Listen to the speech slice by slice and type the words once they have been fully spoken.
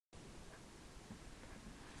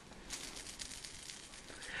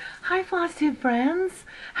Hi, Floss Tube friends.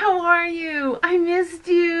 How are you? I missed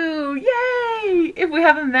you. Yay! If we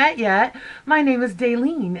haven't met yet, my name is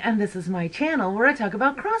Daleen, and this is my channel where I talk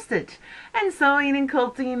about cross stitch and sewing and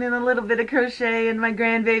quilting and a little bit of crochet and my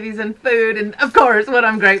grandbabies and food and, of course, what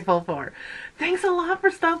I'm grateful for. Thanks a lot for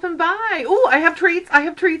stopping by. Oh, I have treats. I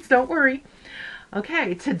have treats. Don't worry.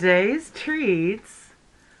 Okay, today's treats.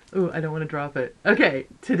 Oh, I don't want to drop it. Okay,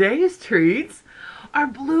 today's treats are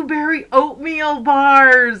blueberry oatmeal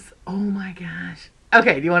bars. Oh my gosh.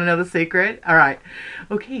 Okay, do you want to know the secret? All right.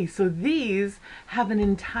 Okay, so these have an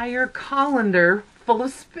entire colander full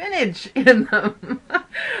of spinach in them.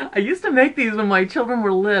 I used to make these when my children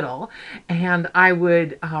were little, and I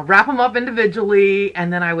would wrap them up individually,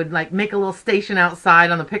 and then I would like make a little station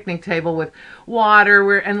outside on the picnic table with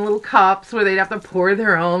water and little cups where they'd have to pour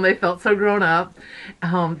their own. They felt so grown up.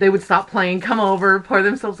 They would stop playing, come over, pour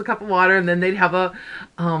themselves a cup of water, and then they'd have a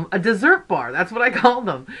dessert bar. That's what I call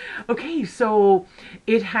them. Okay, so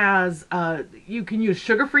it has, you can use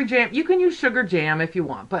sugar-free jam. You can use sugar jam if you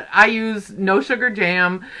want, but I use no sugar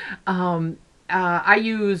jam. I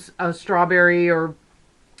use a strawberry or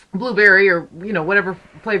blueberry or, you know, whatever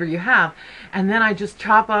flavor you have. And then I just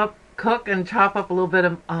cook and chop up a little bit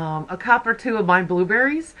of, a cup or two of my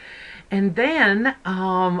blueberries. And then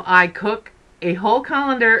I cook a whole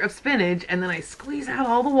colander of spinach, and then I squeeze out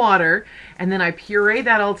all the water, and then I puree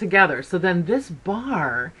that all together. So then this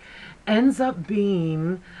bar ends up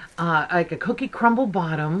being like a cookie crumble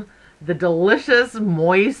bottom, the delicious,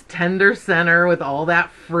 moist, tender center with all that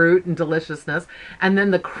fruit and deliciousness, and then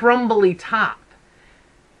the crumbly top.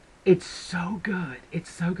 It's so good. It's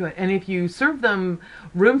so good. And if you serve them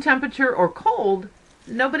room temperature or cold,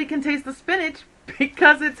 nobody can taste the spinach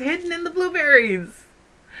because it's hidden in the blueberries.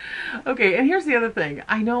 Okay, and here's the other thing.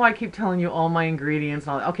 I know I keep telling you all my ingredients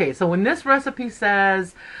and all that. Okay, so when this recipe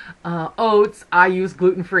says oats, I use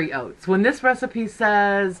gluten-free oats. When this recipe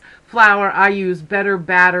says flour, I use better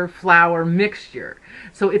batter flour mixture.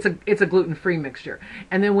 So it's a gluten-free mixture.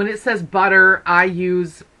 And then when it says butter, I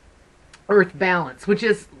use Earth Balance, which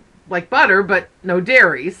is like butter but no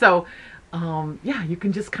dairy. So yeah, you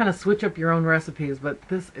can just kind of switch up your own recipes, but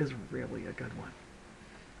this is really a good one.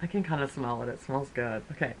 I can kind of smell it. It smells good.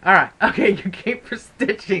 Okay. All right. Okay. You came for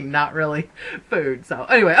stitching, not really food. So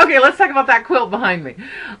anyway, okay, let's talk about that quilt behind me.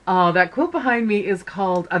 That quilt behind me is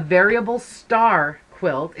called a variable star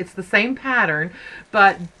quilt. It's the same pattern,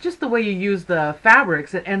 but just the way you use the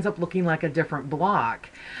fabrics, it ends up looking like a different block.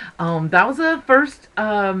 That was the first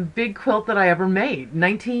big quilt that I ever made,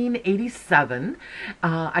 1987.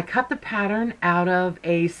 I cut the pattern out of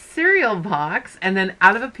a cereal box and then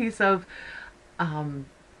out of a piece of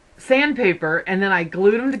sandpaper, and then I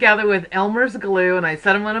glued them together with Elmer's glue, and I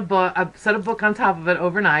set them on a book. I set a book on top of it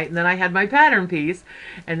overnight, and then I had my pattern piece,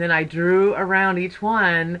 and then I drew around each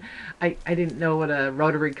one. I didn't know what a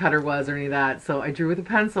rotary cutter was or any of that, so I drew with a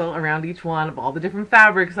pencil around each one of all the different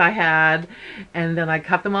fabrics I had, and then I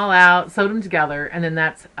cut them all out, sewed them together, and then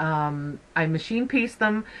that's I machine pieced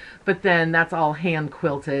them, but then that's all hand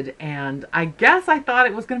quilted. And I guess I thought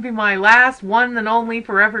it was going to be my last one and only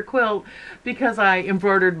forever quilt because I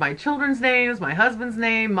embroidered my children's names, my husband's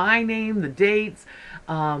name, my name, the dates.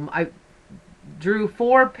 I drew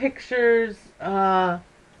 4 pictures. Oh,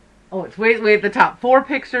 it's way at the top. 4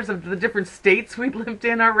 pictures of the different states we lived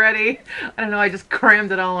in already. I don't know, I just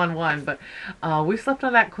crammed it all on one. But we slept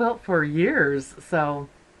on that quilt for years, so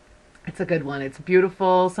it's a good one. It's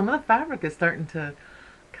beautiful. Some of the fabric is starting to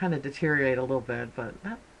kind of deteriorate a little bit, but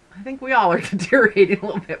I think we all are deteriorating a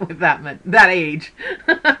little bit with that age.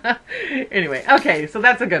 Anyway, okay, so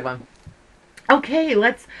that's a good one. Okay,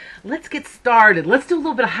 let's get started. Let's do a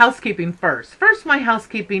little bit of housekeeping first. First, my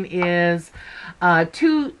housekeeping is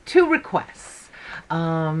two requests.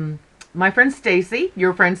 My friend Stacy,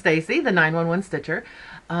 your friend Stacy, the 911 Stitcher,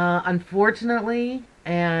 unfortunately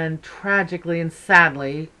and tragically and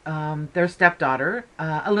sadly, their stepdaughter,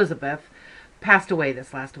 Elizabeth, passed away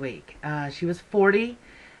this last week. She was 40,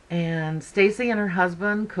 and Stacy and her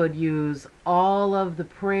husband could use all of the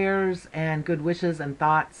prayers and good wishes and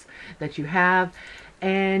thoughts that you have.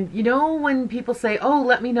 And you know when people say, oh,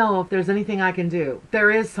 let me know if there's anything I can do, there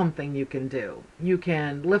is something you can do. You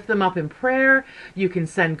can lift them up in prayer. You can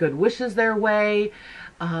send good wishes their way.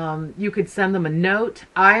 You could send them a note.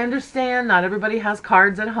 I understand not everybody has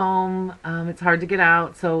cards at home. It's hard to get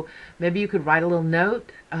out. So maybe you could write a little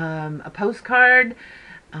note, a postcard,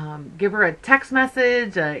 give her a text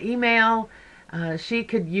message, an email. She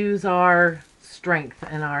could use our strength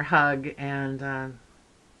and our hug, and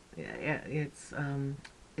it's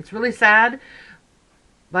really sad.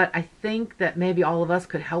 but I think that maybe all of us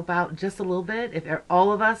could help out just a little bit. If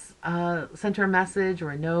all of us sent her a message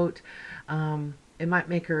or a note, it might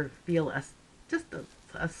make her feel just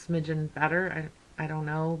a smidgen better. I don't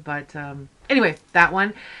know, but anyway, that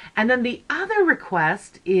one. And then the other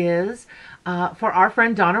request is for our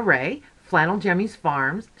friend Donna Ray, Flannel Jammies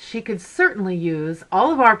Farms. She could certainly use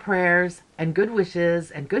all of our prayers and good wishes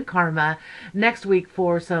and good karma next week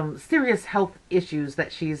for some serious health issues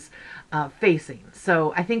that she's facing.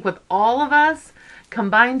 So I think with all of us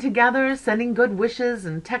combined together, sending good wishes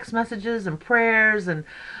and text messages and prayers and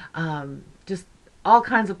just all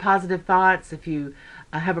kinds of positive thoughts. If you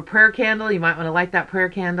have a prayer candle, you might want to light that prayer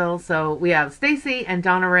candle. So we have Stacy and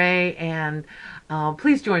Donna Ray, and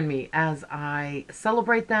please join me as I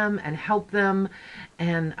celebrate them and help them.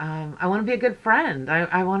 And I want to be a good friend.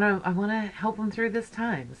 I want to help them through this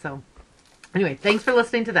time. So anyway, thanks for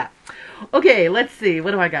listening to that. Okay, let's see.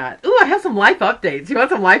 What do I got? Ooh, I have some life updates. You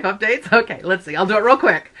want some life updates? Okay, let's see. I'll do it real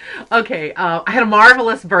quick. Okay, I had a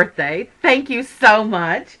marvelous birthday. Thank you so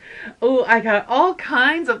much. Ooh, I got all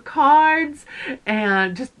kinds of cards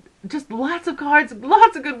and just lots of cards,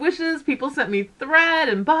 lots of good wishes. People sent me thread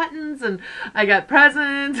and buttons, and I got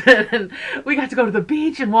presents, and we got to go to the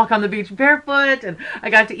beach and walk on the beach barefoot, and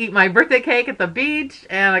I got to eat my birthday cake at the beach,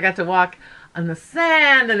 and I got to walk on the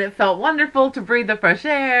sand, and it felt wonderful to breathe the fresh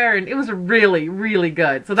air, and it was really, really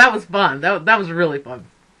good. So that was fun. That was really fun.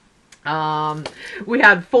 We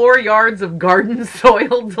had 4 yards of garden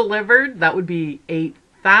soil delivered. That would be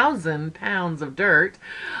 8,000 pounds of dirt.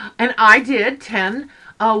 And I did 10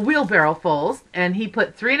 wheelbarrow fulls, and he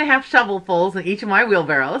put 3.5 shovelfuls in each of my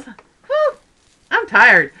wheelbarrows. Whew, I'm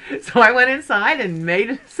tired. So I went inside and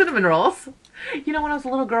made cinnamon rolls. You know, when I was a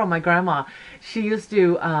little girl, my grandma, she used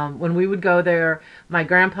to, when we would go there, my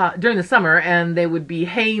grandpa, during the summer, and they would be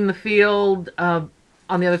haying the field on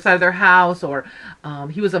the other side of their house, or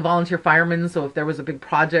he was a volunteer fireman, so if there was a big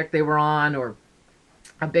project they were on, or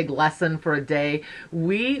a big lesson for a day,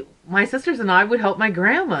 my sisters and I would help my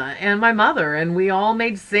grandma and my mother, and we all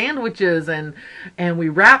made sandwiches, and we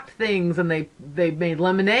wrapped things, and they made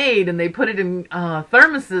lemonade, and they put it in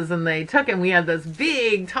thermoses, and they took it, and we had this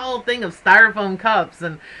big tall thing of styrofoam cups,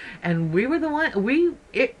 and we were the one,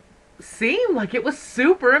 it seemed like it was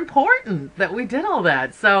super important that we did all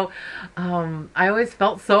that. So I always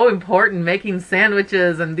felt so important making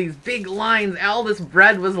sandwiches and these big lines. All this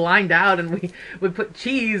bread was lined out, and we would put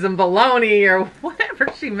cheese and bologna or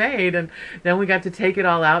whatever she made, and then we got to take it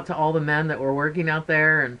all out to all the men that were working out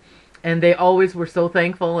there, and they always were so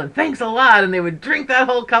thankful and thanks a lot, and they would drink that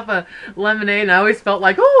whole cup of lemonade, and I always felt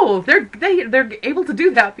like, oh, they're able to do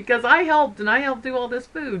that because I helped, and I helped do all this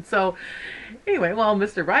food. So anyway, while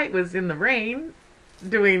Mr. Wright was in the rain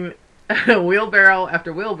doing wheelbarrow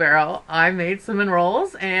after wheelbarrow, I made cinnamon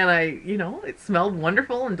rolls, and it smelled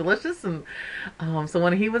wonderful and delicious, and so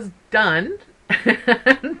when he was done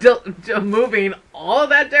moving all of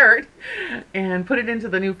that dirt and put it into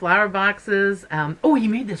the new flower boxes. Oh, he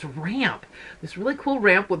made this ramp, this really cool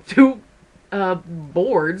ramp with 2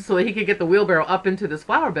 boards so that he could get the wheelbarrow up into this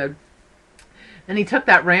flower bed. And he took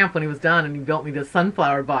that ramp when he was done, and he built me this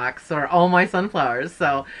sunflower box for all my sunflowers.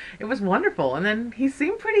 So it was wonderful. And then he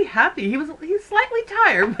seemed pretty happy. He's slightly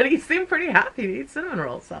tired, but he seemed pretty happy to eat cinnamon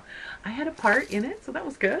rolls. So I had a part in it, so that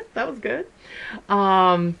was good. That was good.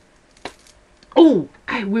 Oh,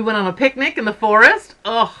 we went on a picnic in the forest.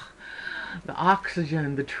 Oh, the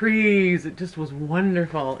oxygen, the trees, it just was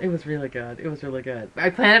wonderful. It was really good. It was really good. I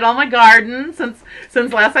planted all my garden since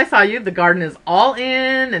last I saw you. The garden is all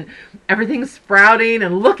in, and everything's sprouting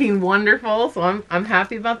and looking wonderful. So I'm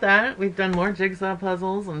happy about that. We've done more jigsaw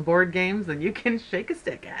puzzles and board games than you can shake a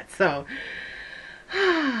stick at. So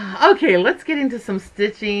okay, let's get into some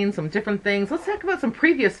stitching, some different things. Let's talk about some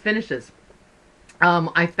previous finishes.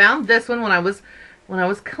 I found this one when I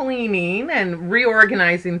was cleaning and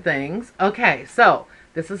reorganizing things. Okay, so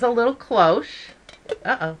this is a little cloche.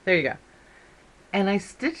 Uh-oh, there you go. And I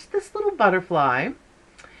stitched this little butterfly.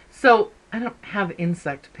 So I don't have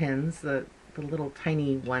insect pins, the little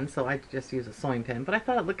tiny one, so I just use a sewing pin. But I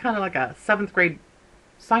thought it looked kind of like a 7th grade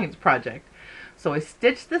science project. So I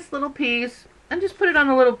stitched this little piece and just put it on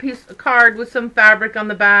a little piece of card with some fabric on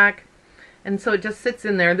the back. And so it just sits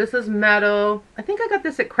in there. This is meadow. I think I got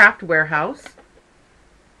this at Craft Warehouse.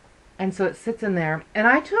 And so it sits in there. And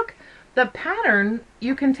I took the pattern.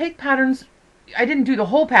 You can take patterns. I didn't do the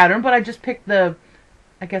whole pattern, but I just picked I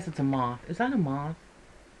guess it's a moth. Is that a moth?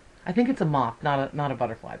 I think it's a moth, not a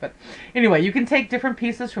butterfly. But anyway, you can take different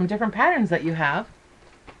pieces from different patterns that you have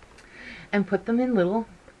and put them in little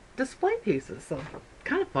display pieces. So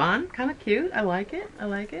kind of fun, kind of cute. I like it. I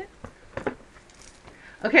like it.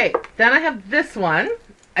 Okay, then I have this one.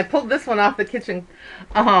 I pulled this one off the kitchen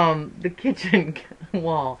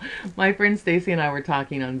wall. My friend Stacy and I were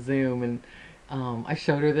talking on Zoom, and I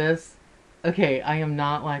showed her this. Okay, I am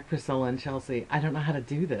not like Priscilla and Chelsea. I don't know how to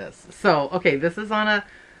do this. So, okay, this is on a,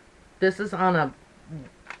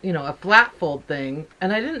 you know, a flat fold thing,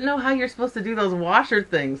 and I didn't know how you're supposed to do those washer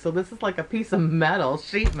things. So this is like a piece of metal,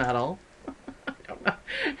 sheet metal. I don't know.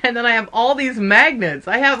 And then I have all these magnets.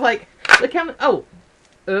 I have like, look how many, oh,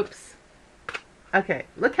 oops. Okay,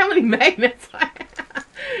 look how many magnets I have.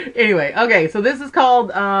 Anyway, okay, so this is called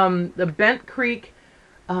the Bent Creek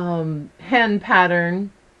hen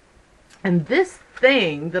pattern. And this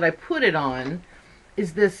thing that I put it on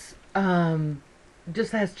is this,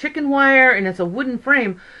 just has chicken wire, and it's a wooden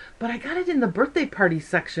frame. But I got it in the birthday party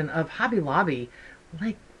section of Hobby Lobby,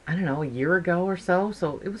 like, I don't know, a year ago or so.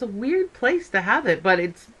 So it was a weird place to have it, but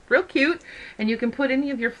it's real cute. And you can put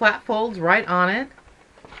any of your flat folds right on it.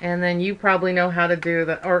 And then you probably know how to do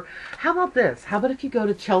that. Or how about this? How about if you go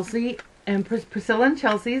to Chelsea and Priscilla and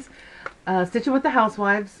Chelsea's Stitch It With the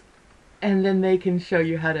Housewives, and then they can show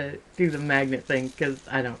you how to do the magnet thing, because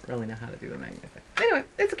I don't really know how to do the magnet thing. Anyway,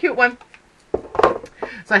 it's a cute one.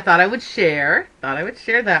 So I thought I would share.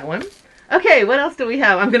 That one. Okay, what else do we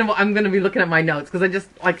have? I'm gonna be looking at my notes because I just,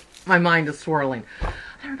 like, my mind is swirling. I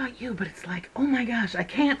don't know about you, but it's like, oh my gosh, I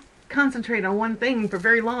can't concentrate on one thing for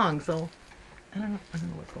very long. So I don't know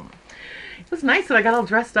what's going on. It was nice that I got all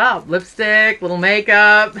dressed up. Lipstick, little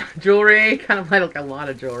makeup, jewelry. Kind of like a lot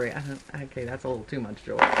of jewelry. Okay, that's a little too much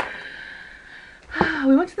jewelry.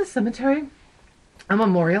 We went to the cemetery on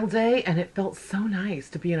Memorial Day, and it felt so nice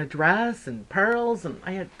to be in a dress and pearls, and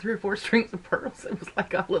I had 3 or 4 strings of pearls. It was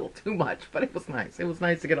like a little too much, but it was nice. It was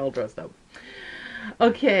nice to get all dressed up.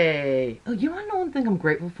 Okay. Oh, you want to know one thing I'm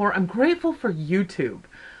grateful for? I'm grateful for YouTube.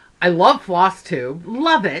 I love Floss Tube.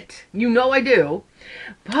 Love it. You know I do.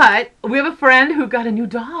 But we have a friend who got a new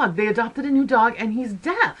dog. They adopted a new dog, and he's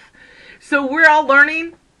deaf. So we're all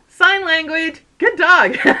learning sign language. Good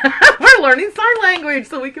dog. We're learning sign language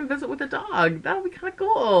so we can visit with the dog. That'll be kind of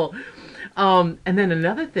cool. And then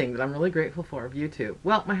another thing that I'm really grateful for of YouTube.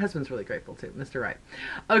 Well, my husband's really grateful too, Mr. Wright.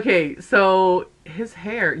 Okay, so his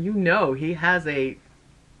hair, you know, he has a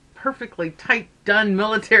perfectly tight done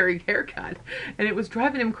military haircut, and it was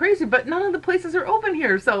driving him crazy, but none of the places are open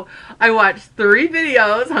here. So I watched 3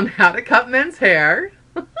 videos on how to cut men's hair.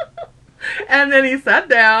 And then he sat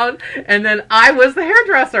down, and then I was the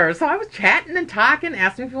hairdresser. So I was chatting and talking,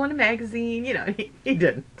 asked him if he wanted a magazine. You know, he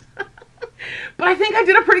didn't. But I think I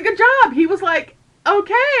did a pretty good job. He was like,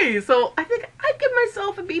 okay. So I think I'd give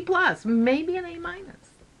myself a B+, maybe an A-.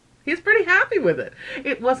 He's pretty happy with it.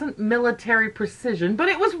 It wasn't military precision, but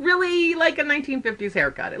it was really like a 1950s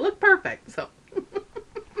haircut. It looked perfect. So,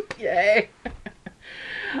 yay.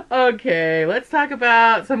 Okay, let's talk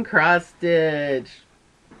about some cross stitch.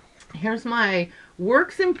 Here's my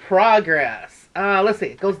works in progress. Let's see,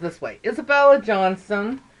 it goes this way. Isabella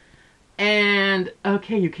Johnson. And,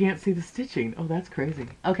 okay, you can't see the stitching. Oh, that's crazy.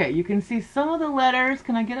 Okay, you can see some of the letters.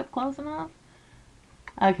 Can I get up close enough?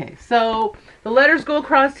 Okay, so the letters go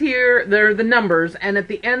across here. They're the numbers. And at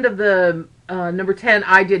the end of the number 10,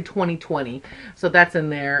 I did 2020. So that's in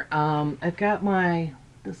there. I've got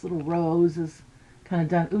this little rose is kind of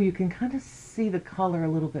done. Ooh, you can kind of see the color a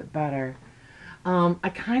little bit better.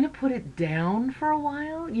 I kind of put it down for a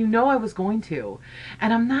while. You know I was going to.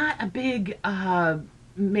 And I'm not a big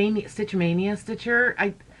Stitch Mania stitcher.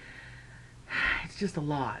 It's just a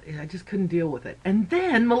lot. I just couldn't deal with it. And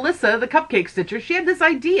then Melissa, the cupcake stitcher, she had this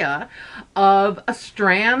idea of a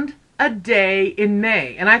strand a day in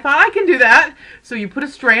May. And I thought, I can do that. So you put a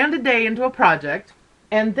strand a day into a project.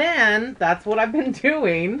 And then that's what I've been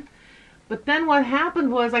doing. But then what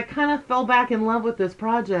happened was I kind of fell back in love with this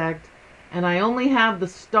project. And I only have the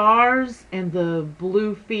stars and the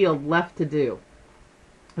blue field left to do.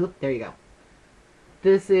 Oop, there you go.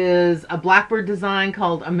 This is a Blackbird design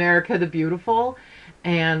called America the Beautiful.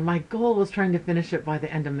 And my goal was trying to finish it by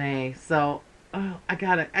the end of May. So I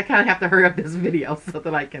kind of have to hurry up this video so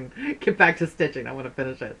that I can get back to stitching. I want to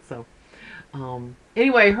finish it. So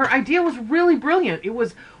anyway, her idea was really brilliant. It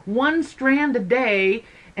was 1 strand a day.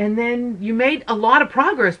 And then you made a lot of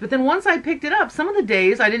progress. But then once I picked it up, some of the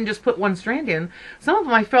days I didn't just put 1 strand in. Some of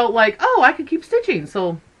them I felt like, oh, I could keep stitching.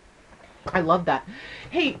 So I love that.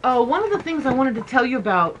 Hey, one of the things I wanted to tell you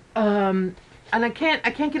about, and I can't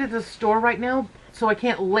get it at the store right now, so I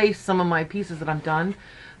can't lace some of my pieces that I'm done.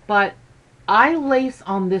 But I lace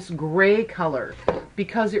on this gray color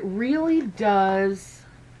because it really does.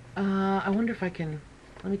 I wonder if I can.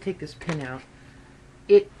 Let me take this pin out.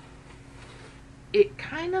 It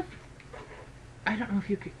kind of, I don't know if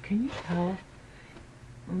you can you tell?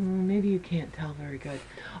 Maybe you can't tell very good.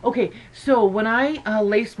 Okay, so when I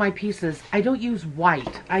lace my pieces, I don't use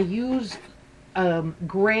white. I use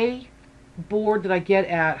gray board that I get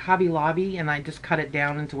at Hobby Lobby, and I just cut it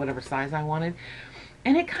down into whatever size I wanted.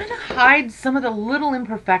 And it kind of hides some of the little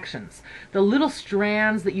imperfections, the little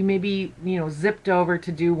strands that you maybe, zipped over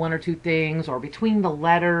to do one or two things, or between the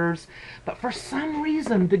letters. But for some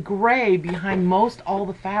reason, the gray behind most all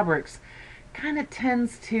the fabrics kind of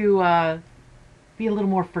tends to be a little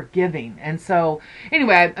more forgiving. And so,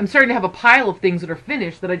 anyway, I'm starting to have a pile of things that are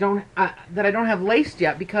finished that I don't have laced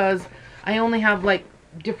yet, because I only have like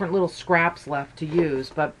different little scraps left to use.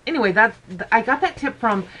 But anyway, I got that tip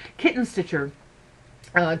from Kitten Stitcher.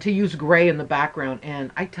 To use gray in the background,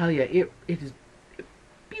 and I tell you, it is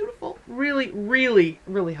beautiful. Really, really,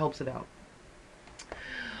 really helps it out.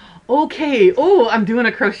 Okay, oh, I'm doing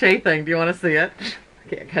a crochet thing. Do you want to see it?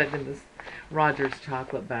 Okay, I got it in this Rogers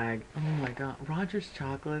chocolate bag. Oh my god, Rogers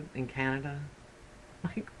chocolate in Canada?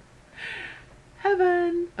 Like,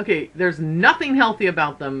 heaven. Okay, there's nothing healthy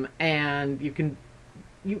about them, and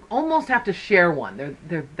you almost have to share one.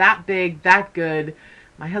 They're that big, that good.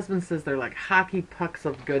 My husband says they're like hockey pucks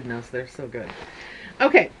of goodness. They're so good.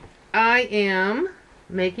 Okay, I am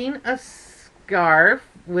making a scarf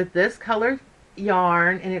with this color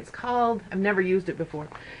yarn, and it's called, I've never used it before,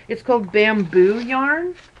 it's called bamboo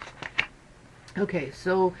yarn. Okay,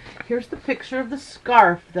 so here's the picture of the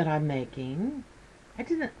scarf that I'm making. I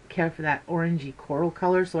didn't care for that orangey coral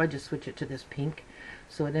color, so I just switch it to this pink,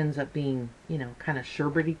 so it ends up being, kind of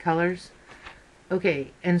sherbety colors.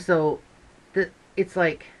 Okay, and so it's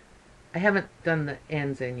like, I haven't done the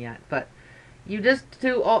ends in yet, but you just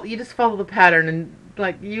follow the pattern and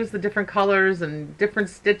like use the different colors and different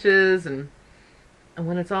stitches, and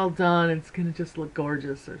when it's all done, it's gonna just look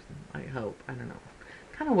gorgeous, or I hope. I don't know.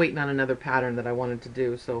 Kind of waiting on another pattern that I wanted to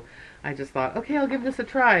do, so I just thought, okay, I'll give this a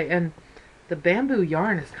try. And the bamboo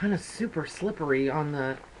yarn is kind of super slippery on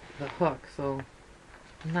the hook, so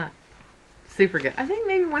I'm not super good. I think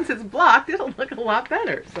maybe once it's blocked, it'll look a lot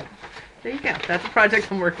better. So there you go. That's a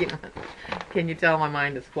project I'm working on. Can you tell my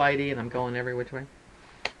mind is flighty and I'm going every which way?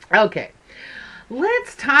 Okay.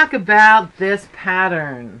 Let's talk about this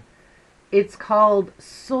pattern. It's called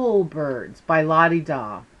Soul Birds by Lottie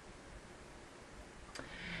Daw.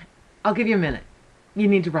 I'll give you a minute. You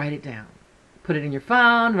need to write it down. Put it in your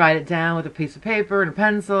phone, write it down with a piece of paper and a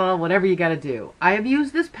pencil, whatever you got to do. I have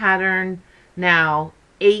used this pattern now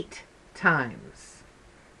 8 times.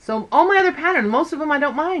 So all my other patterns, most of them I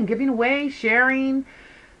don't mind giving away, sharing.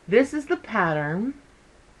 This is the pattern.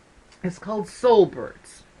 It's called Soul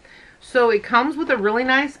Birds. So it comes with a really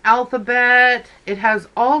nice alphabet. It has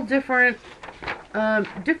all different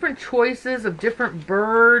choices of different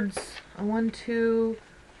birds. 1, 2,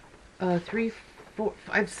 3, 4,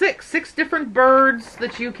 5, 6. 6 different birds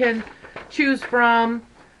that you can choose from.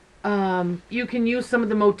 You can use some of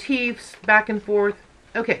the motifs back and forth.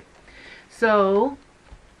 Okay, so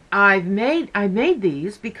I made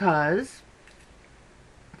these because,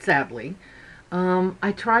 sadly,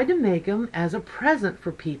 I tried to make them as a present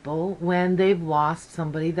for people when they've lost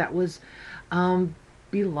somebody that was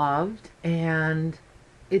beloved, and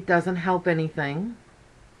it doesn't help anything,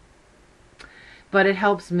 but it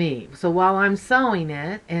helps me. So while I'm sewing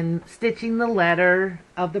it and stitching the letter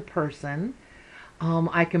of the person,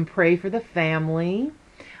 I can pray for the family.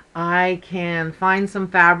 I can find some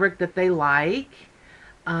fabric that they like.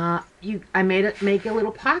 I make a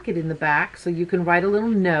little pocket in the back so you can write a little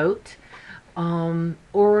note,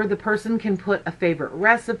 or the person can put a favorite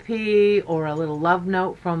recipe or a little love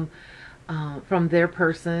note from their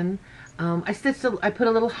person. I put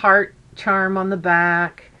a little heart charm on the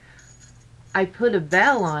back. I put a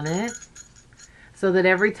bell on it so that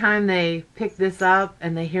every time they pick this up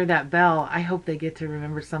and they hear that bell, I hope they get to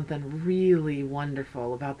remember something really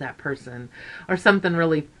wonderful about that person, or something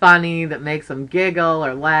really funny that makes them giggle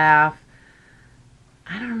or laugh.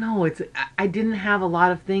 I don't know. I didn't have a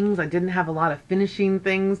lot of things. I didn't have a lot of finishing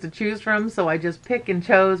things to choose from, so I just pick and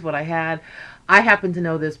chose what I had. I happen to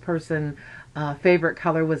know this person's favorite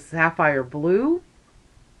color was sapphire blue.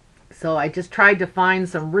 So I just tried to find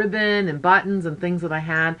some ribbon and buttons and things that I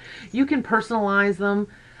had. You can personalize them.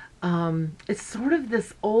 It's sort of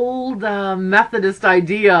this old Methodist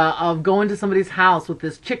idea of going to somebody's house with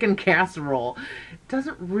this chicken casserole. It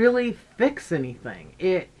doesn't really fix anything.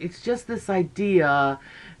 It's just this idea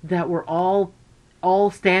that we're all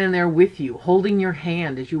standing there with you, holding your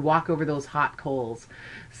hand as you walk over those hot coals.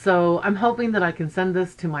 So I'm hoping that I can send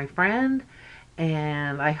this to my friend,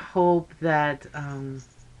 and I hope that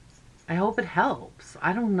it helps.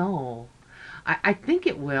 I don't know. I think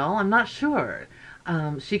it will. I'm not sure.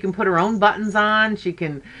 She can put her own buttons on. She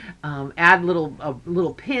can add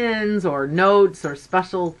little pins or notes or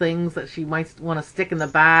special things that she might want to stick in the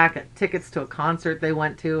back, tickets to a concert they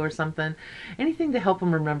went to or something. Anything to help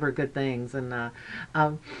them remember good things. And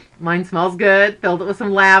mine smells good. Filled it with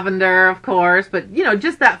some lavender, of course, but you know,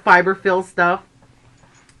 just that fiber fill stuff.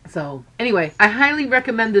 So anyway, I highly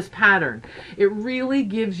recommend this pattern. It really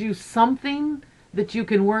gives you something that you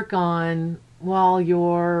can work on while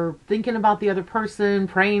you're thinking about the other person,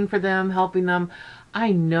 praying for them, helping them.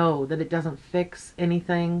 I know that it doesn't fix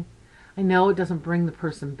anything. I know it doesn't bring the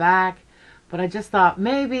person back, but I just thought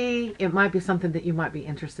maybe it might be something that you might be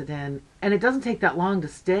interested in. And it doesn't take that long to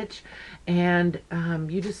stitch, and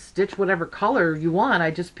you just stitch whatever color you want.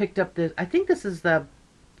 I just picked up this, I think this is the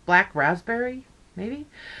black raspberry, maybe.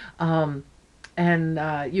 And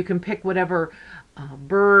you can pick whatever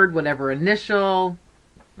bird, whatever initial.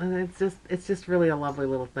 And it's just really a lovely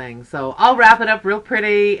little thing. So I'll wrap it up real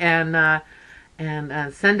pretty and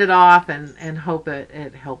send it off and hope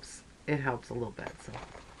it helps a little bit. So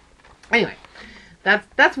anyway,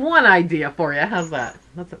 that's one idea for you. How's that?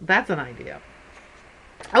 That's an idea.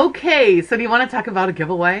 Okay, so do you want to talk about a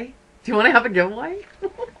giveaway? Do you want to have a giveaway?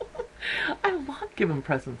 I love giving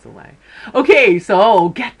presents away. Okay, so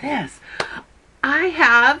get this.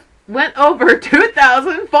 I went over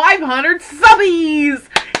 2,500 subbies.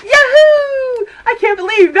 Yahoo! I can't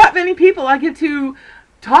believe that many people I get to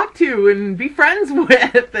talk to and be friends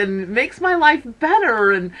with, and makes my life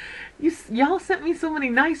better. And y'all sent me so many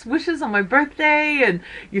nice wishes on my birthday, and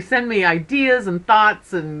you send me ideas and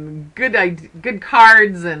thoughts and good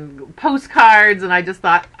cards and postcards, and I just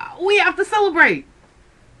thought, we have to celebrate.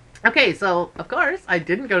 Okay, so of course I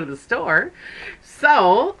didn't go to the store,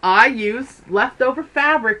 so I used leftover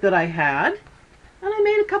fabric that I had, and I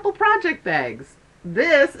made a couple project bags.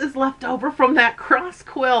 This is left over from that cross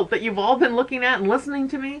quilt that you've all been looking at and listening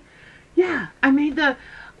to me. Yeah,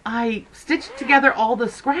 I stitched together all the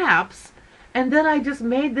scraps, and then I just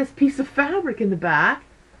made this piece of fabric in the back.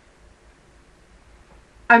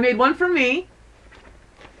 I made one for me.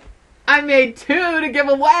 I made 2 to give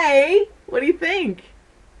away. What do you think?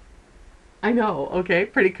 I know, okay,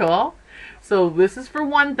 pretty cool. So this is for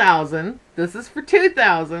 1,000. This is for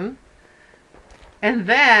 2,000. And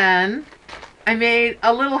then I made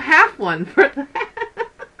a little half one for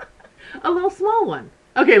a little small one.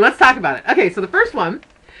 Okay, let's talk about it. Okay, so the first one,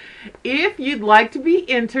 if you'd like to be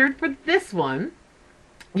entered for this one,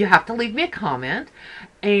 you have to leave me a comment,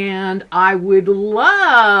 and I would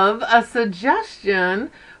love a suggestion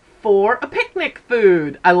for a picnic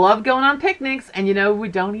food. I love going on picnics, and you know, we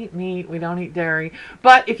don't eat meat, we don't eat dairy,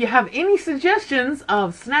 but if you have any suggestions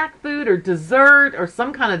of snack food or dessert or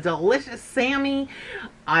some kind of delicious Sammy,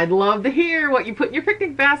 I'd love to hear what you put in your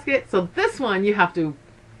picnic basket. So this one, you have to,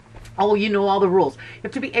 oh, you know all the rules. You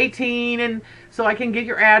have to be 18, and so I can get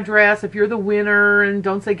your address if you're the winner, and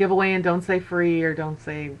don't say giveaway and don't say free or don't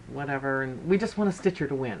say whatever, and we just want a Stitcher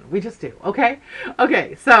to win. We just do, okay?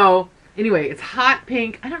 Okay, so anyway, it's hot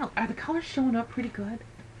pink. I don't know, are the colors showing up pretty good?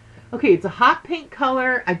 Okay, it's a hot pink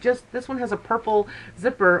color. This one has a purple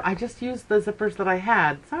zipper. I just used the zippers that I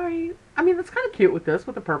had. Sorry. I mean, that's kind of cute with this,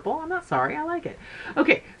 with the purple. I'm not sorry. I like it.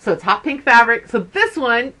 Okay, so it's hot pink fabric. So this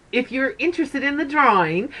one, if you're interested in the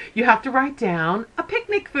drawing, you have to write down a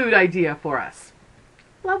picnic food idea for us.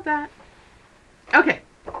 Love that. Okay,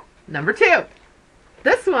 number 2.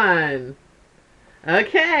 This one.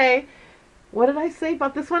 Okay. What did I say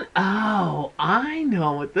about this one? Oh, I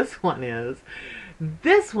know what this one is.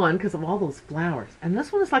 This one, because of all those flowers. And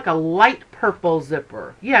this one is like a light purple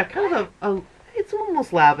zipper. Yeah, kind of it's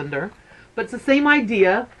almost lavender, but it's the same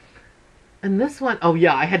idea. And this one, oh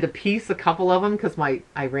yeah, I had to piece a couple of them because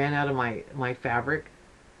I ran out of my fabric.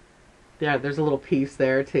 Yeah, there's a little piece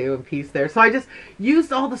there too, and piece there. So I just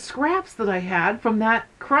used all the scraps that I had from that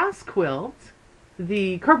cross quilt,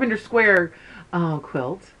 the Carpenter Square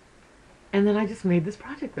quilt, and then I just made this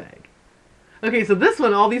project bag. Okay, so this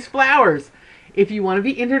one, all these flowers. If you want to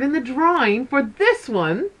be entered in the drawing for this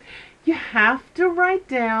one, you have to write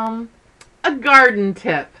down a garden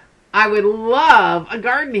tip. I would love a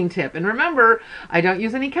gardening tip. And remember, I don't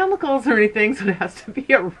use any chemicals or anything, so it has to be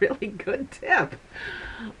a really good tip.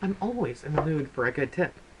 I'm always in the mood for a good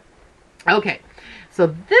tip. Okay,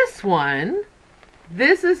 so this one,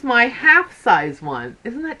 this is my half-size one.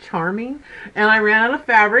 Isn't that charming? And I ran out of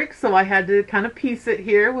fabric, so I had to kind of piece it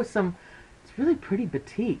here with some, it's really pretty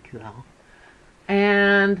batik though.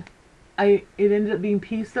 And it ended up being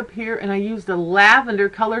pieced up here, and I used a lavender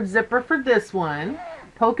colored zipper for this one.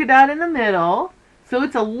 Polka dot in the middle. So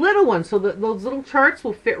it's a little one, so that those little charts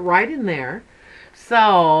will fit right in there.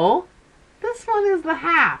 So this one is the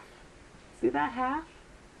half. See that half?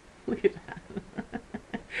 Look at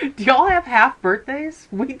that. Do y'all have half birthdays?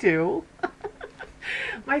 We do.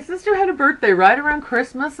 My sister had a birthday right around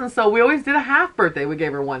Christmas, and so we always did a half birthday. We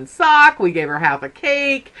gave her one sock, we gave her half a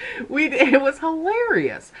cake. It was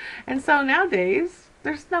hilarious. And so nowadays,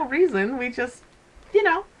 there's no reason. We just, you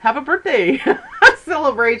know, have a birthday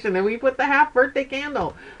celebration, and we put the half birthday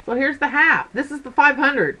candle. So here's the half. This is the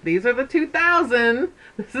 500. These are the 2000.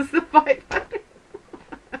 This is the 500.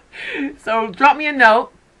 So drop me a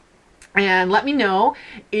note and let me know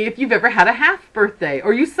if you've ever had a half birthday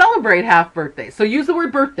or you celebrate half birthdays. So use the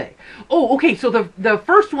word birthday. Oh, okay. So the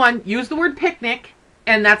first one, use the word picnic,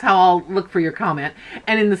 and that's how I'll look for your comment.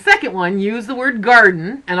 And in the second one, use the word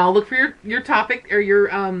garden, and I'll look for your topic or your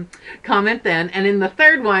comment then. And in the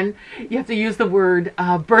third one, you have to use the word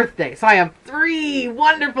birthday. So I have 3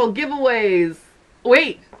 wonderful giveaways.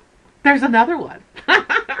 Wait, there's another one.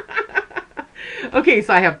 Okay,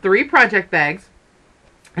 so I have 3 project bags.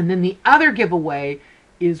 And then the other giveaway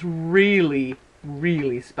is really,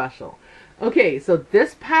 really special. Okay, so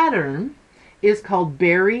this pattern is called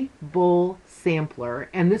Berry Bull Sampler,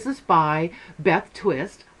 and this is by Beth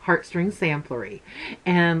Twist, Heartstring Samplery.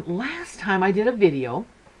 And last time I did a video,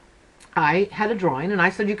 I had a drawing, and I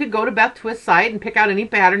said you could go to Beth Twist's site and pick out any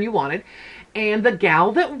pattern you wanted. And the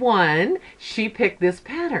gal that won, she picked this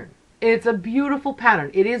pattern. It's a beautiful pattern.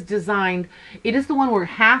 It is designed, it is the one where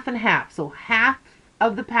half and half, so half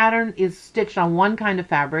of the pattern is stitched on one kind of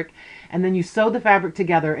fabric, and then you sew the fabric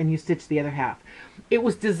together and you stitch the other half. It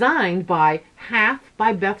was designed by half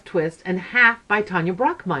by Beth Twist and half by Tanya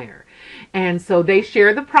Brockmeyer. And so they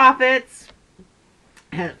share the profits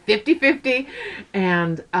 50-50.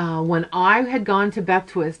 And when I had gone to Beth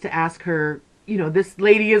Twist to ask her, you know, this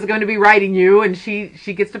lady is going to be writing you, and she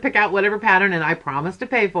gets to pick out whatever pattern, and I promised to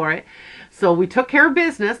pay for it. So we took care of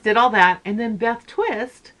business, did all that, and then Beth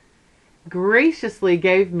Twist graciously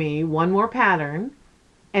gave me one more pattern,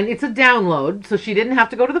 and it's a download, so she didn't have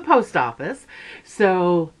to go to the post office.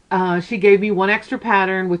 So she gave me one extra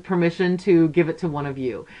pattern with permission to give it to one of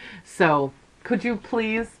you. So could you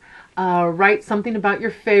please write something about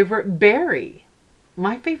your favorite berry?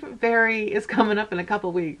 My favorite berry is coming up in a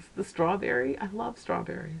couple weeks. The strawberry. I love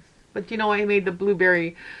strawberries. But you know, I made the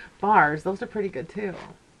blueberry bars. Those are pretty good too.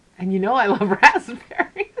 And you know I love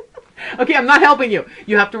raspberries. Okay, I'm not helping you.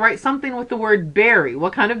 You have to write something with the word berry.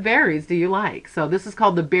 What kind of berries do you like? So this is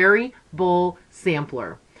called the Berry Bull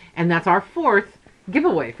Sampler. And that's our 4th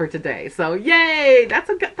giveaway for today. So yay! That's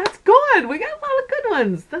good. We got a lot of good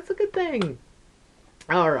ones. That's a good thing.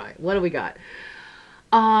 All right, what do we got?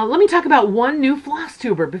 Let me talk about one new floss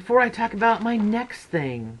tuber before I talk about my next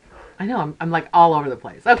thing. I know, I'm like all over the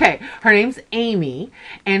place. Okay, her name's Amy,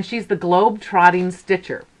 and she's the Globetrotting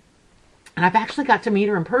Stitcher. And I've actually got to meet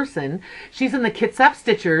her in person. She's in the Kits Up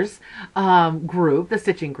Stitchers group, the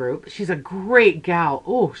stitching group. She's a great gal.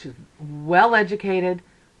 Oh, she's well educated,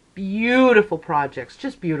 beautiful projects,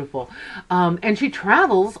 just beautiful. And she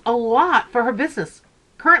travels a lot for her business.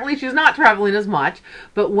 Currently, she's not traveling as much,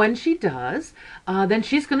 but when she does, then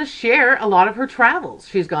she's going to share a lot of her travels.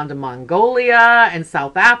 She's gone to Mongolia and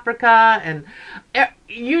South Africa, and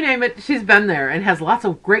you name it, she's been there and has lots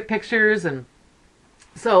of great pictures. And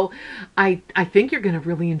so I think you're going to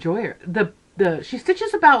really enjoy her. She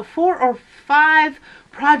stitches about 4 or 5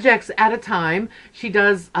 projects at a time. She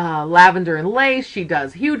does lavender and lace. She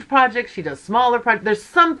does huge projects. She does smaller projects. There's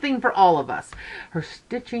something for all of us. Her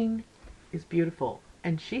stitching is beautiful.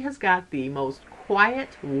 And she has got the most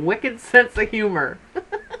quiet, wicked sense of humor.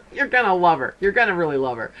 You're going to love her. You're going to really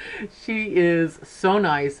love her. She is so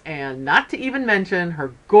nice, and not to even mention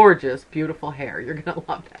her gorgeous, beautiful hair. You're going to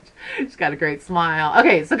love that. She's got a great smile.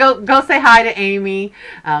 Okay, so go say hi to Amy,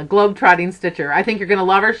 Globetrotting Stitcher. I think you're going to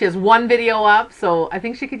love her. She has 1 video up, so I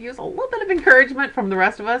think she could use a little bit of encouragement from the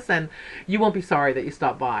rest of us, and you won't be sorry that you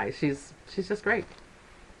stopped by. She's just great.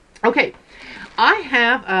 Okay, I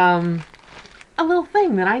have a little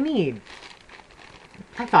thing that I need.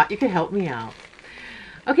 I thought you could help me out.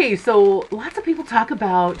 Okay, so lots of people talk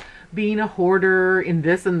about being a hoarder in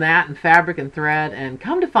this and that and fabric and thread, and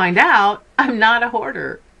come to find out, I'm not a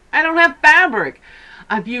hoarder. I don't have fabric.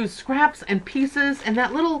 I've used scraps and pieces, and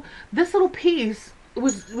this little piece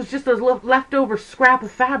was just a leftover scrap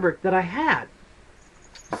of fabric that I had.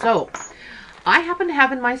 So I happen to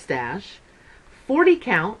have in my stash 40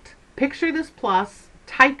 count, picture this plus,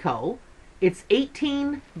 Tyco. It's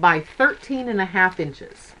 18 by 13.5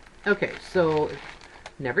 inches. Okay, so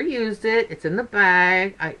never used it. It's in the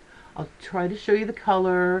bag. I'll try to show you the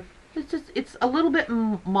color. It's a little bit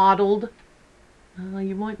mottled.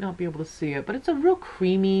 You might not be able to see it, but it's a real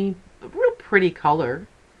creamy, real pretty color.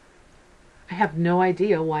 I have no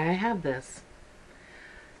idea why I have this.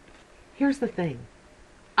 Here's the thing.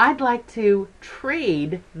 I'd like to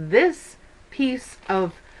trade this piece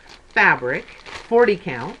of fabric, 40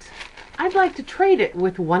 count. I'd like to trade it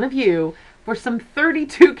with one of you for some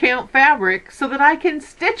 32 count fabric so that I can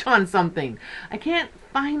stitch on something. I can't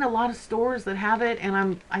find a lot of stores that have it,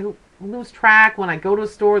 and I lose track when I go to a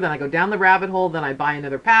store. Then I go down the rabbit hole, then I buy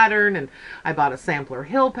another pattern, and I bought a Sampler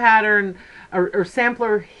Hill pattern, or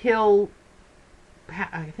Sampler Hill,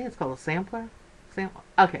 I think it's called a Sampler.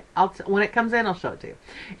 Okay, when it comes in, I'll show it to you.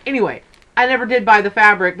 Anyway, I never did buy the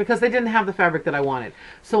fabric because they didn't have the fabric that I wanted.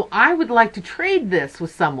 So I would like to trade this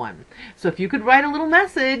with someone. So if you could write a little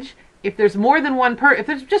message, if there's more than one if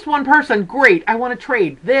there's just one person, great. I want to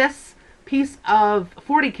trade this piece of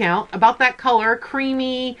 40 count, about that color,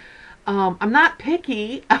 creamy. I'm not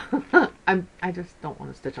picky. I just don't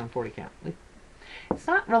want to stitch on 40 count. It's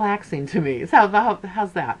not relaxing to me.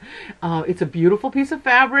 How's that? It's a beautiful piece of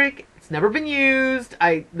fabric. It's never been used.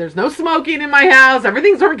 There's no smoking in my house.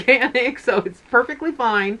 Everything's organic, so it's perfectly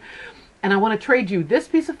fine. And I want to trade you this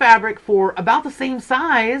piece of fabric for about the same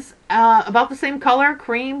size, about the same color,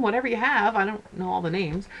 cream, whatever you have. I don't know all the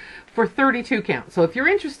names, for 32 count. So if you're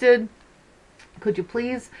interested, could you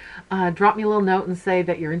please drop me a little note and say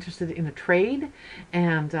that you're interested in a trade?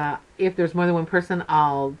 And if there's more than one person,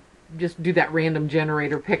 I'll just do that random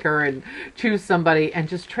generator picker and choose somebody and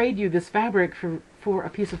just trade you this fabric for a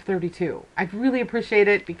piece of 32. I'd really appreciate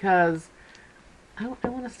it because I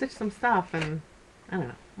want to stitch some stuff, and I don't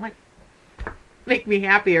know, it might make me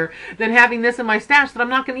happier than having this in my stash that I'm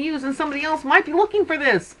not going to use, and somebody else might be looking for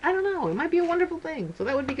this. I don't know. It might be a wonderful thing. So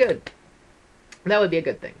that would be good. That would be a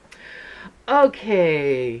good thing.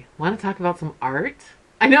 Okay, want to talk about some art?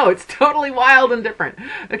 I know, it's totally wild and different.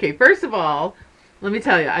 Okay, first of all, let me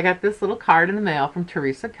tell you, I got this little card in the mail from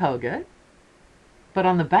Teresa Kogut. But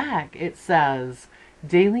on the back, it says,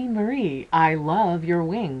 Daleen Marie, I love your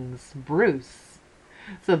wings, Bruce.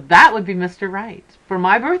 So that would be Mr. Wright. For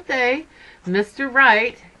my birthday, Mr.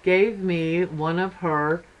 Wright gave me one of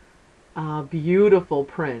her beautiful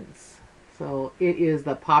prints. So it is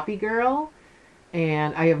the Poppy Girl.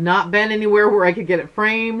 And I have not been anywhere where I could get it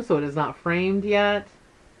framed, so it is not framed yet.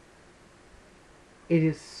 It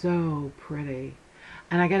is so pretty.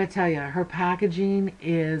 And I gotta tell you, her packaging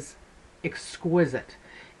is exquisite.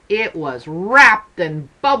 It was wrapped and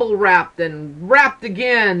bubble wrapped and wrapped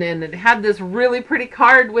again, and it had this really pretty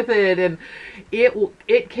card with it, and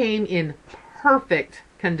it came in perfect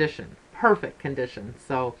condition. Perfect condition.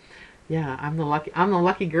 So yeah, I'm the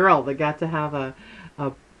lucky girl that got to have a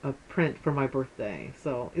print for my birthday.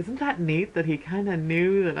 So isn't that neat that he kind of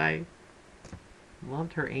knew that I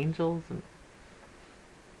loved her angels? And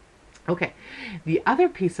okay, the other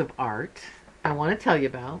piece of art I want to tell you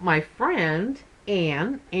about, my friend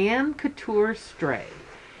Anne Couture Stray.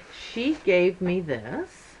 She gave me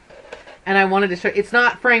this, and I wanted to show. It's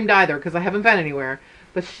not framed either because I haven't been anywhere,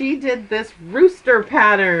 but she did this rooster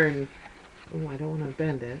pattern. Oh, I don't want to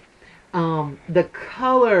bend it. The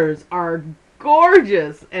colors are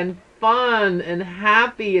gorgeous and fun and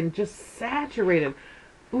happy and just saturated.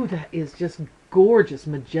 Ooh, that is just gorgeous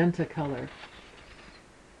magenta color.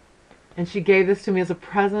 And she gave this to me as a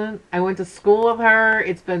present. I went to school with her.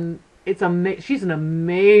 She's an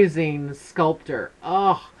amazing sculptor.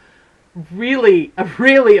 Oh, really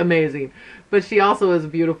amazing. But she also is a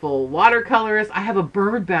beautiful watercolorist. I have a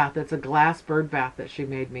bird bath that's a glass bird bath that she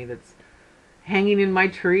made me that's hanging in my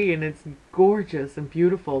tree, and it's gorgeous and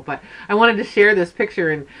beautiful. But I wanted to share this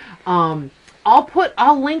picture, and I'll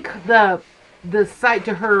link the site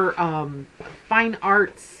to her fine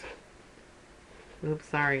arts. Oops,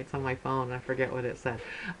 sorry, it's on my phone. I forget what it said.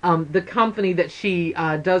 The company that she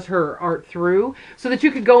does her art through, so that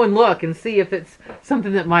you could go and look and see if it's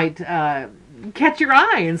something that might catch your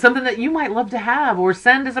eye and something that you might love to have or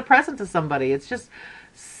send as a present to somebody. It's just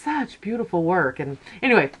such beautiful work. And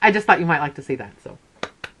anyway, I just thought you might like to see that. So,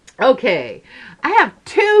 okay, I have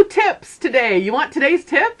 2 tips today. You want today's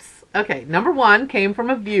tips? Okay, number 1 came from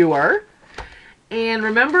a viewer. And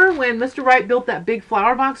remember when Mr. Wright built that big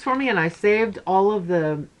flower box for me and I saved all of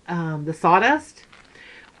the sawdust?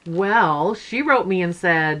 Well, she wrote me and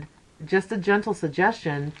said, just a gentle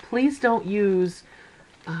suggestion, please don't use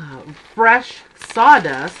fresh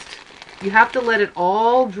sawdust. You have to let it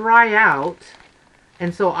all dry out.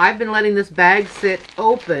 And so I've been letting this bag sit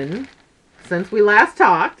open since we last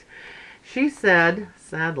talked. She said,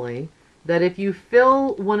 sadly, that if you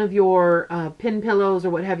fill one of your pin pillows or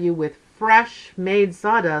what have you with fresh made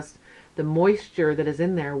sawdust, the moisture that is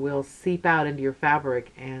in there will seep out into your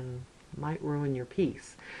fabric and might ruin your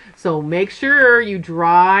piece. So make sure you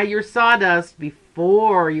dry your sawdust before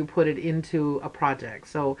before you put it into a project.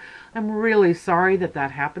 So I'm really sorry that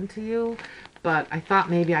that happened to you, but I thought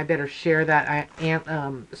maybe I better share that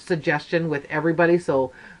suggestion with everybody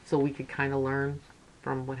so we could kind of learn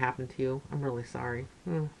from what happened to you. I'm really sorry.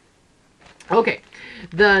 Okay,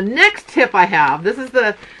 the next tip I have, this is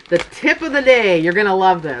the tip of the day. You're going to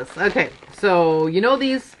love this. Okay, so you know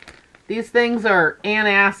these things are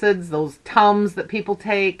antacids, those Tums that people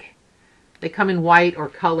take. They come in white or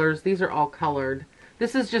colors. These are all colored.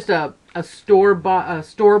 This is just a store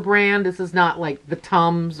brand. This is not like the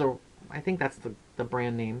Tums, or I think that's the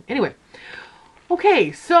brand name. Anyway,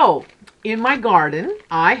 okay, so in my garden,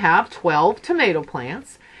 I have 12 tomato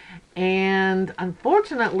plants. And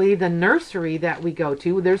unfortunately, the nursery that we go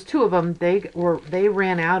to, there's 2 of them. They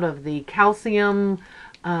ran out of the calcium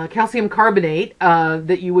carbonate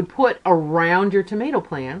that you would put around your tomato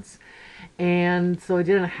plants, and so I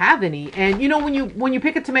didn't have any. And you know, when you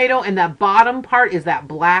pick a tomato and that bottom part is that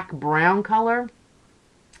black brown color,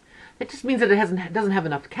 it just means that it doesn't have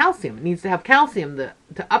enough calcium. It needs to have calcium to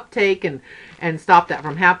uptake and stop that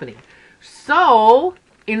from happening. So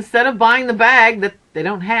instead of buying the bag that they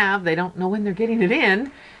don't know when they're getting it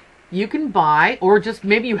in, you can buy, or just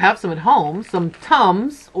maybe you have some at home, some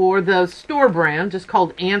Tums, or the store brand just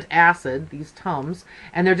called antacid, these Tums,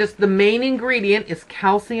 and they're just, the main ingredient is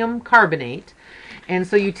calcium carbonate. And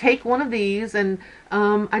so you take one of these, and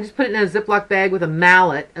I just put it in a Ziploc bag with a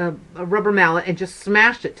mallet, a rubber mallet, and just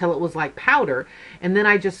smashed it till it was like powder. And then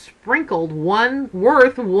I just sprinkled one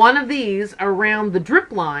of these around the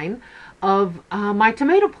drip line of my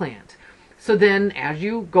tomato plant. So then as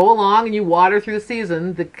you go along and you water through the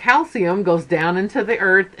season, the calcium goes down into the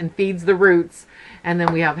earth and feeds the roots, and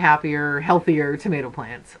then we have happier, healthier tomato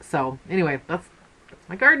plants. So anyway, that's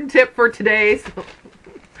my garden tip for today. So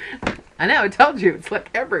I know, I told you, it's like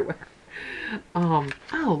everywhere. Oh,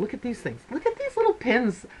 look at these things. Look at these little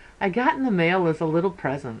pins I got in the mail as a little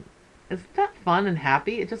present. Isn't that fun and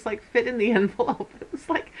happy? It just like fit in the envelope. It was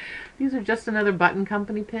like, these are just another button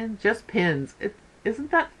company pin. Just pins.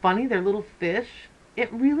 Isn't that funny? They're little fish.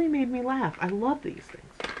 It really made me laugh. I love these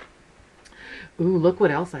things. Ooh, look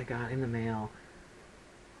what else I got in the mail.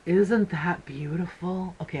 Isn't that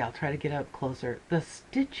beautiful? Okay, I'll try to get up closer. The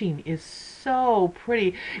stitching is so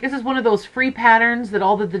pretty. This is one of those free patterns that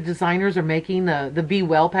all the designers are making, the Be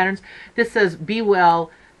Well patterns. This says, be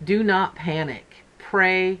well, do not panic,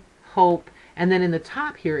 pray, hope, and then in the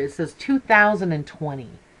top here it says 2020.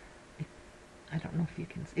 I don't know if you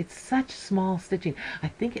can, it's such small stitching. I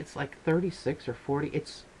think it's like 36 or 40.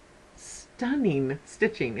 It's stunning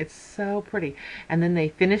stitching. It's so pretty. And then they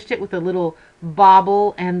finished it with a little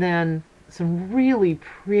bobble and then some really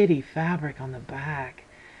pretty fabric on the back.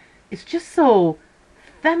 It's just so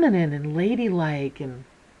feminine and ladylike, and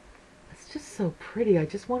it's just so pretty. I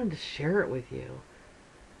just wanted to share it with you.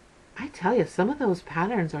 I tell you, some of those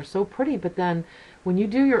patterns are so pretty, but then when you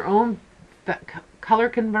do your own color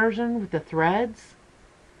conversion with the threads,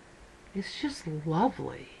 it's just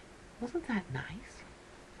lovely. Wasn't that nice?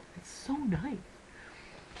 It's so nice.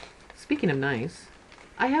 Speaking of nice,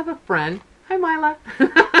 I have a friend. Hi, Mila.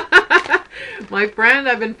 My friend,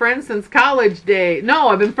 I've been friends since college day. No,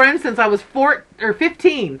 I've been friends since I was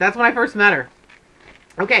 15. That's when I first met her.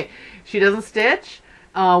 Okay, she doesn't stitch.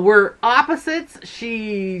 We're opposites.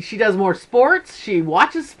 She does more sports. She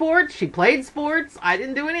watches sports. She played sports. I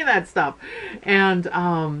didn't do any of that stuff.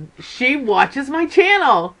 And she watches my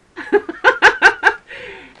channel.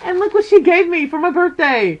 And look what she gave me for my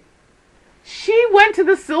birthday. She went to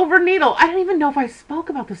the Silver Needle. I don't even know if I spoke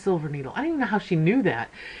about the Silver Needle. I don't even know how she knew that.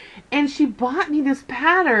 And she bought me this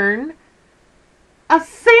pattern, a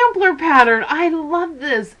sampler pattern. I love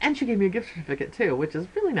this. And she gave me a gift certificate too, which is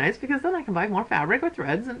really nice because then I can buy more fabric or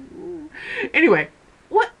threads. And anyway,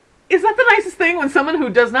 what is that the nicest thing when someone who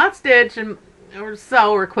does not stitch or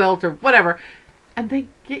sew or quilt or whatever, and they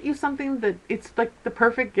get you something that it's like the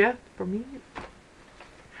perfect gift for me?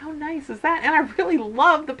 How nice is that? And I really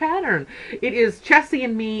love the pattern. It is Chessie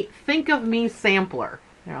and Me Think of Me sampler.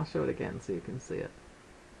 Here, I'll show it again so you can see it.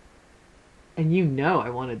 And you know I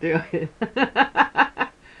want to do it. I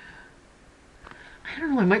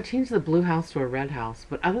don't know, I might change the blue house to a red house,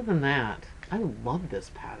 but other than that, I love this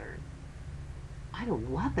pattern. I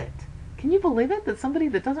love it. Can you believe it? That somebody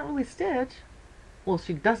that doesn't really stitch, well,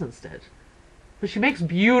 she doesn't stitch, but she makes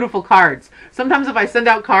beautiful cards. Sometimes if I send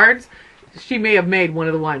out cards, she may have made one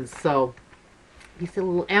of the ones, so you see a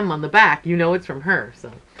little M on the back, you know it's from her, so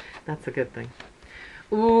that's a good thing.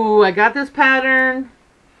 Ooh, I got this pattern.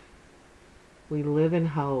 We live in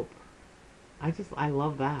hope. I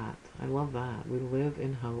love that. I love that. We live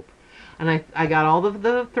in hope. And I got all of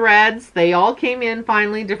the threads. They all came in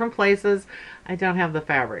finally, different places. I don't have the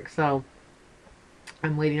fabric, so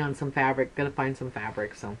I'm waiting on some fabric. Gonna find some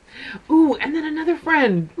fabric, so. Ooh, and then another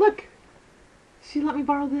friend. Look, she let me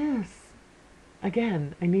borrow this.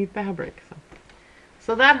 Again, I need fabric, so.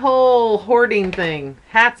 So that whole hoarding thing,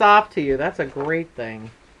 hats off to you. That's a great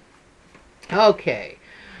thing. Okay,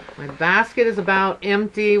 my basket is about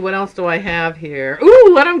empty. What else do I have here?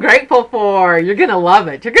 Ooh, what I'm grateful for. You're gonna love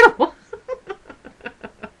it. You're gonna love it.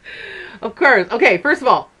 Of course. Okay, first of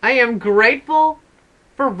all, I am grateful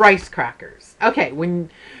for rice crackers. Okay,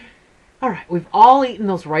 all right, we've all eaten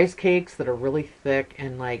those rice cakes that are really thick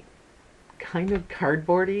and like kind of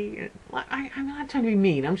cardboardy. I'm not trying to be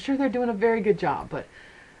mean. I'm sure they're doing a very good job, but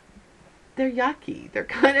they're yucky. They're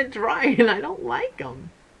kind of dry and I don't like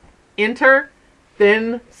them. Enter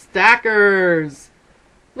thin stackers.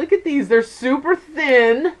 Look at these. They're super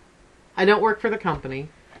thin. I don't work for the company.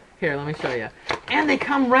 Here, let me show you. And they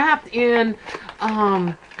come wrapped in,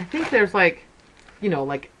 I think there's like,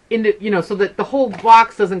 so that the whole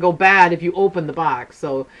box doesn't go bad if you open the box.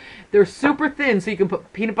 So they're super thin, so you can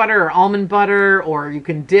put peanut butter or almond butter, or you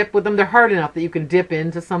can dip with them. They're hard enough that you can dip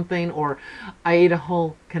into something. Or I ate a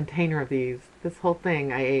whole container of these. This whole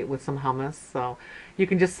thing I ate with some hummus. So you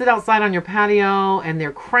can just sit outside on your patio, and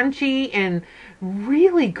they're crunchy and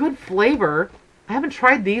really good flavor. I haven't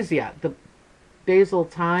tried these yet. The basil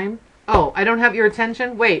thyme. Oh, I don't have your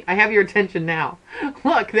attention? Wait, I have your attention now.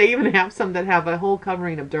 Look, they even have some that have a whole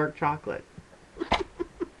covering of dark chocolate.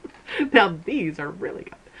 Now, these are really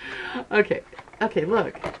good. Okay,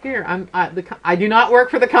 look. Here, I do not work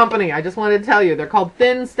for the company. I just wanted to tell you. They're called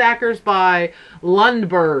Thin Stackers by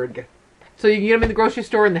Lundberg. So you can get them in the grocery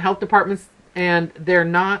store, in the health departments, and they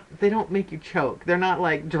don't make you choke. They're not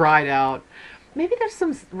like dried out. Maybe there's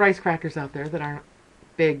some rice crackers out there that aren't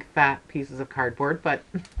big fat pieces of cardboard, but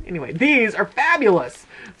anyway, these are fabulous.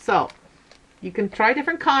 So you can try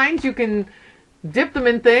different kinds. You can dip them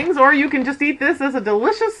in things, or you can just eat this as a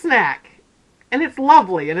delicious snack, and it's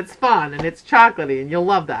lovely and it's fun and it's chocolatey and you'll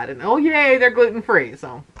love that. And oh yay, they're gluten-free.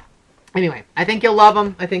 So anyway, I think you'll love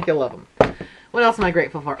them. What else am I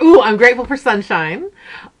grateful for? Ooh, I'm grateful for sunshine.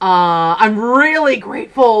 I'm really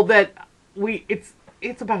grateful that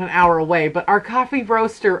it's about an hour away, but our coffee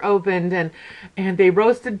roaster opened and they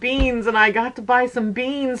roasted beans, and I got to buy some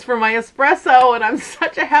beans for my espresso, and I'm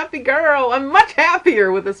such a happy girl. I'm much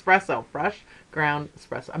happier with espresso, fresh ground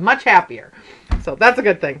espresso. I'm much happier. So that's a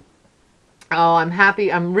good thing. Oh, I'm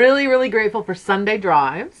happy. I'm really, really grateful for Sunday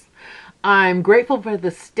drives. I'm grateful for the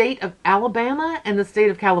state of Alabama and the state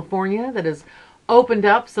of California that has opened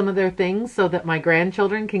up some of their things so that my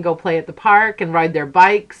grandchildren can go play at the park and ride their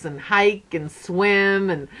bikes and hike and swim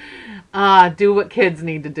and do what kids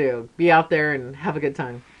need to do. Be out there and have a good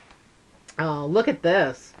time. Oh, look at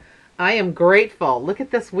this. I am grateful. Look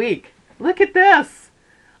at this week. Look at this.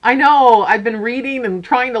 I know, I've been reading and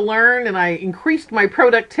trying to learn, and I increased my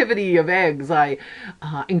productivity of eggs. I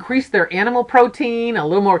increased their animal protein, a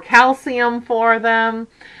little more calcium for them.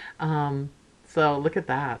 So look at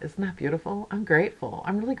that. Isn't that beautiful? I'm grateful.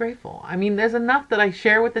 I'm really grateful. I mean, there's enough that I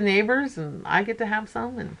share with the neighbors, and I get to have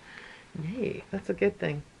some, and yay, that's a good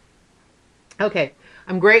thing. Okay,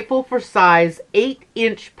 I'm grateful for size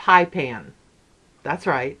 8-inch pie pan. That's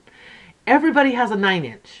right. Everybody has a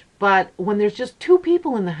 9-inch, but when there's just 2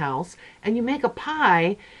 people in the house and you make a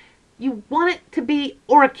pie, you want it to be,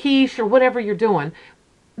 or a quiche or whatever you're doing.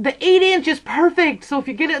 The 8-inch is perfect. So if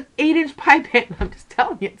you get an 8-inch pie pan, I'm just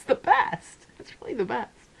telling you, it's the best. It's really the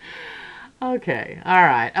best. Okay, all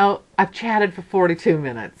right. Oh, I've chatted for 42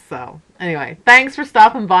 minutes. So anyway, thanks for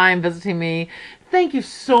stopping by and visiting me. Thank you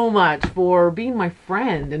so much for being my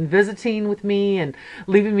friend and visiting with me and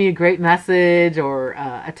leaving me a great message or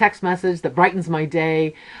a text message that brightens my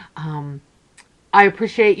day. I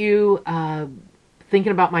appreciate you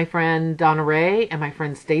thinking about my friend Donna and my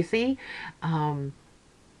friend Stacy.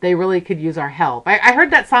 They really could use our help. I heard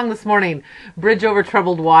that song this morning, Bridge Over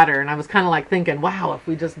Troubled Water, and I was kind of like thinking, wow, if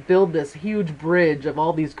we just build this huge bridge of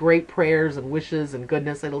all these great prayers and wishes and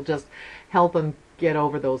goodness, it'll just help them get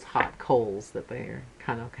over those hot coals that they're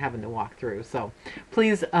kind of having to walk through. So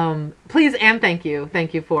please and thank you.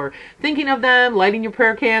 Thank you for thinking of them, lighting your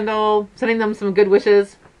prayer candle, sending them some good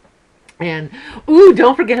wishes. And, ooh,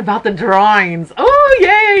 don't forget about the drawings. Oh,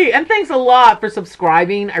 yay! And thanks a lot for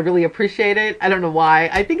subscribing. I really appreciate it. I don't know why.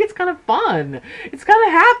 I think it's kind of fun. It's kind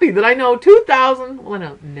of happy that I know 2,000, well, I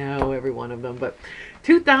don't know every one of them, but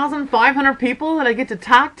 2,500 people that I get to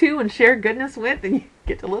talk to and share goodness with, and you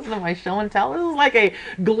get to listen to my show and tell. This is like a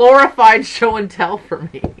glorified show and tell for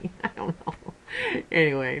me. I don't know.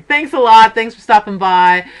 Anyway, thanks a lot. Thanks for stopping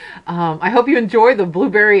by. I hope you enjoy the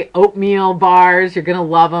blueberry oatmeal bars. You're going to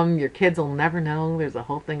love them. Your kids will never know there's a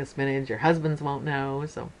whole thing of spinach. Your husbands won't know.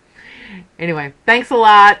 So anyway, thanks a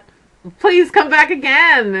lot. Please come back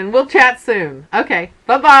again and we'll chat soon. Okay,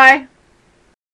 bye-bye.